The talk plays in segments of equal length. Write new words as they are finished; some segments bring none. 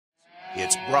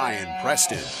It's Brian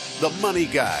Preston, the money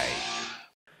guy.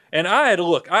 And I had to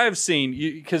look. I have seen,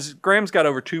 because Graham's got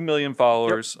over 2 million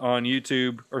followers on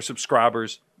YouTube or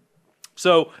subscribers.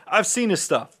 So I've seen his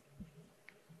stuff.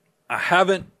 I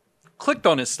haven't clicked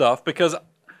on his stuff because,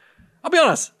 I'll be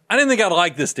honest, I didn't think I'd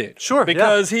like this dude. Sure.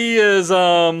 Because he is,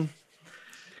 Graham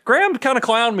kind of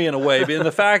clowned me in a way, in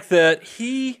the fact that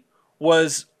he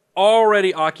was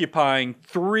already occupying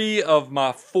 3 of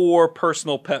my 4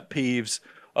 personal pet peeves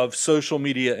of social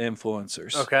media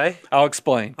influencers. Okay. I'll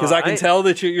explain, because I can tell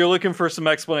that you're looking for some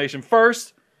explanation.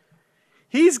 First,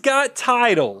 he's got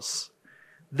titles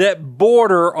that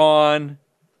border on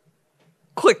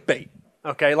clickbait.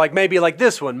 Okay, like maybe like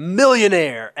this one,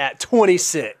 millionaire at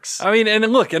 26. I mean, and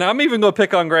look, and I'm even going to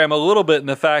pick on Graham a little bit in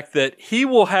the fact that he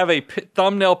will have a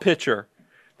thumbnail picture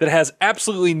that has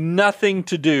absolutely nothing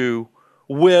to do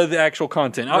with the actual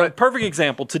content. Right. Perfect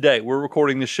example, today, we're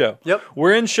recording this show. Yep.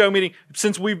 We're in show meeting.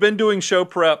 Since we've been doing show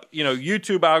prep,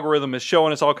 YouTube algorithm is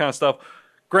showing us all kind of stuff.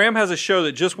 Graham has a show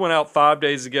that just went out 5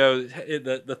 days ago.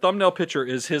 The thumbnail picture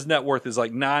is his net worth is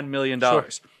like $9 million. Sure.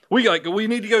 We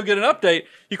need to go get an update.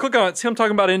 You click on it, it's him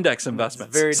talking about index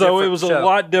investments. Very so different it was show. a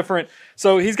lot different.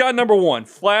 So he's got number 1,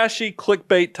 flashy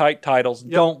clickbait type titles.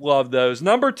 Yep. Don't love those.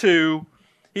 Number 2,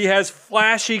 he has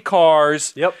flashy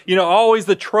cars. Yep. Always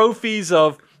the trophies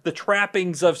of the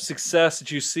trappings of success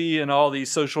that you see in all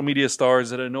these social media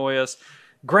stars that annoy us.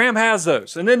 Graham has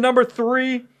those. And then number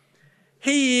 3,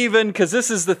 he even, because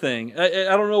this is the thing,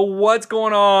 I don't know what's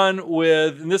going on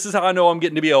with, and this is how I know I'm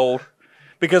getting to be old,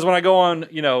 because when I go on,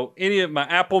 any of my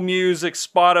Apple Music,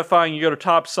 Spotify, and you go to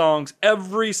top songs,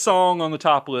 every song on the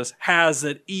top list has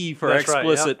an E for That's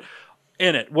explicit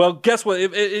in it. Well, guess what?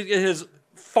 It has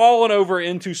fallen over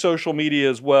into social media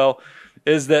as well,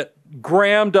 is that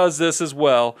Graham does this as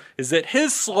well, is that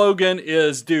his slogan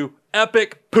is do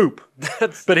epic poop.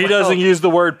 But he doesn't use the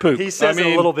word poop. He says it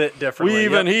a little bit differently.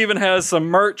 He even has some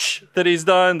merch that he's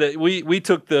done that we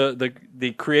took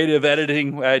the creative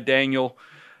editing, Daniel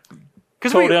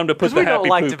told him to put the happy poop. We don't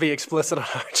like to be explicit on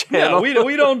our channel. Yeah,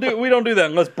 we don't do that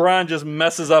unless Brian just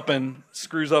messes up and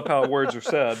screws up how words are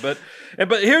said. But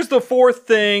here's the 4th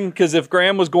thing, because if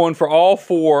Graham was going for all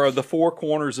 4 of the 4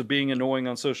 corners of being annoying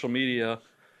on social media,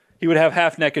 he would have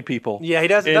half-naked people. Yeah, he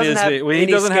doesn't have he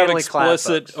doesn't have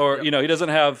explicit or he doesn't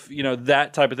have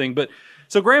that type of thing. But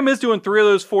so Graham is doing 3 of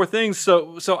those 4 things.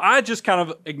 So I just kind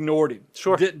of ignored him.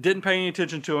 Sure, didn't pay any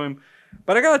attention to him.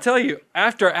 But I got to tell you,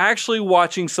 after actually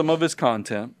watching some of his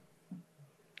content,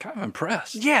 kind of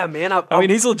impressed. Yeah, man. I mean,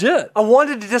 he's legit. I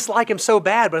wanted to dislike him so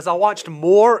bad, but as I watched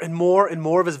more and more and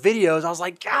more of his videos, I was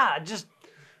like, God,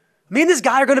 me and this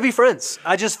guy are going to be friends.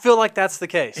 I just feel like that's the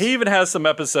case. He even has some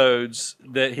episodes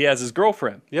that he has his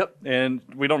girlfriend. Yep. And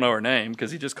we don't know her name because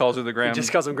he just calls her the Graham. He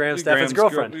just calls him Graham Stephan's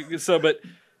girlfriend. But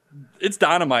it's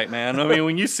dynamite, man. I mean,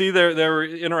 when you see their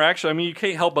interaction, I mean, you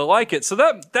can't help but like it. So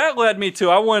that led me to,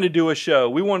 I wanted to do a show.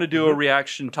 We want to do a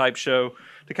reaction type show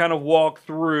to kind of walk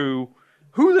through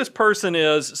who this person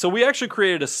is. So we actually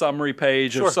created a summary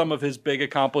page of some of his big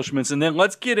accomplishments. And then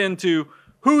let's get into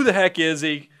who the heck is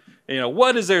he?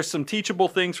 What is there some teachable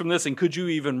things from this, and could you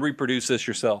even reproduce this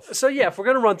yourself? So yeah, if we're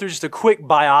going to run through just a quick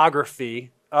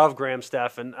biography of Graham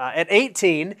Stephan, at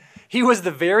 18, he was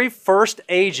the very first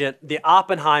agent the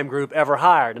Oppenheim Group ever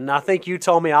hired. And I think you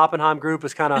told me Oppenheim Group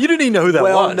was kind of... You didn't even know who that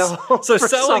was. No. So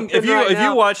selling, if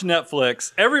you watch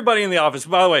Netflix, everybody in the office,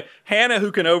 by the way, Hannah, who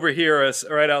can overhear us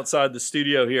right outside the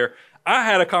studio here, I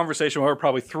had a conversation with her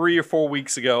probably 3 or 4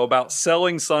 weeks ago about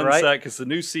selling Sunset because the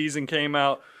new season came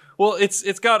out. Well,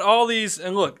 it's got all these,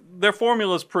 and look, their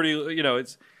formula is pretty,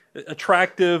 it's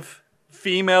attractive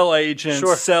female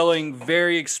agents selling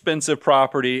very expensive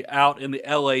property out in the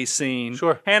LA scene.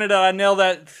 Sure. Hannah, did I nail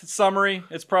that summary?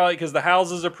 It's probably because the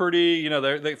houses are pretty,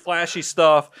 they're flashy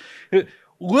stuff.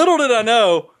 Little did I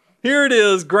know, here it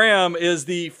is, Graham is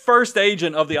the first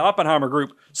agent of the Oppenheimer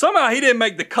Group. Somehow he didn't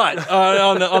make the cut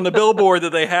on the billboard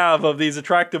that they have of these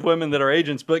attractive women that are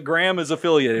agents, but Graham is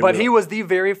affiliated with he was the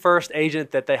very first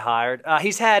agent that they hired.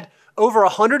 He's had over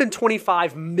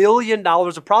 $125 million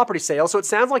of property sales, so it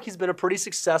sounds like he's been a pretty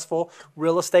successful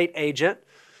real estate agent.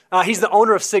 He's the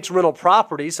owner of 6 rental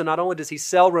properties, so not only does he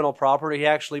sell rental property, he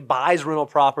actually buys rental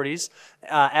properties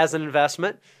as an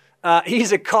investment.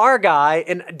 He's a car guy,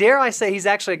 and dare I say he's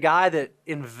actually a guy that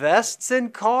invests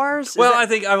in cars? I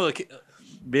think,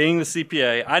 being the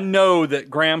CPA, I know that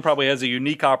Graham probably has a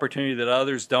unique opportunity that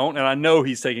others don't, and I know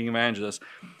he's taking advantage of this.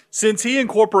 Since he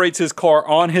incorporates his car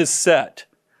on his set,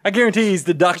 I guarantee he's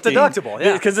deducting. It's deductible,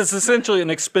 yeah. Because it's essentially an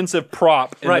expensive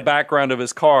prop in the background of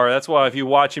his car. That's why if you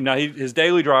watch him now, his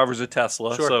daily driver's a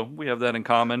Tesla, so we have that in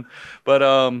common. But,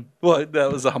 well,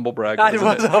 that was a humble brag. It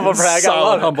was a humble brag.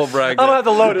 Solid humble brag. I don't have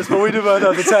the Lotus, but we do both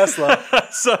have the Tesla.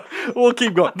 So we'll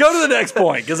keep going. Go to the next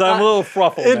point, because I'm a little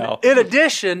fruffled now. In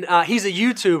addition, he's a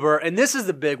YouTuber, and this is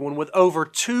the big one, with over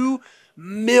 2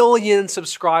 million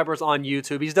subscribers on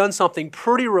YouTube. He's done something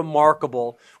pretty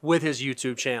remarkable with his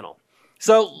YouTube channel.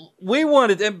 So we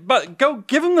wanted, but go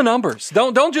give him the numbers.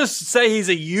 Don't just say he's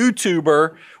a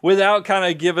YouTuber without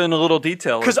kind of giving a little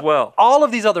detail as well. All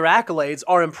of these other accolades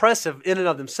are impressive in and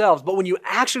of themselves, but when you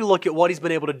actually look at what he's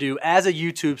been able to do as a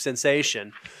YouTube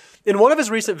sensation, in one of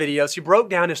his recent videos, he broke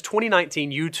down his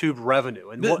 2019 YouTube revenue.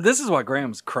 And this is why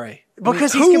Graham's cray.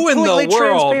 Because he's completely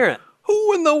transparent.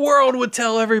 Who in the world would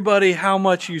tell everybody how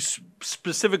much you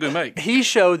specifically make? He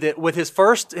showed that with his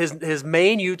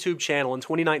main YouTube channel in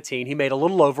 2019, he made a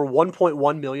little over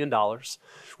 $1.1 million.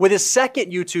 With his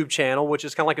second YouTube channel, which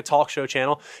is kind of like a talk show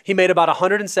channel, he made about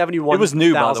 $171,000. It was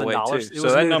new, by the way, too. So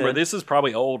that number, then. this is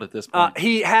probably old at this point.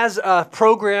 He has a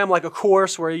program, like a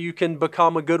course, where you can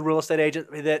become a good real estate agent.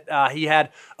 That he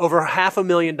had over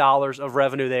 $500,000 of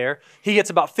revenue there. He gets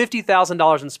about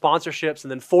 $50,000 in sponsorships and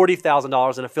then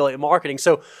 $40,000 in affiliate marketing.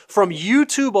 So from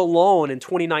YouTube alone in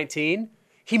 2019,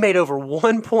 he made over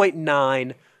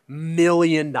 $1.9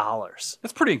 million.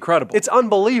 That's pretty incredible. It's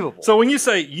unbelievable. So when you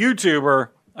say YouTuber,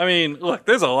 I mean, look,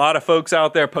 there's a lot of folks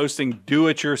out there posting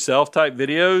do-it-yourself type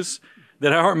videos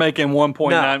that aren't making 1.9.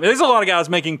 No. There's a lot of guys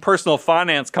making personal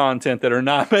finance content that are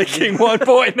not making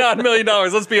 $1.9 million.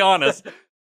 Let's be honest.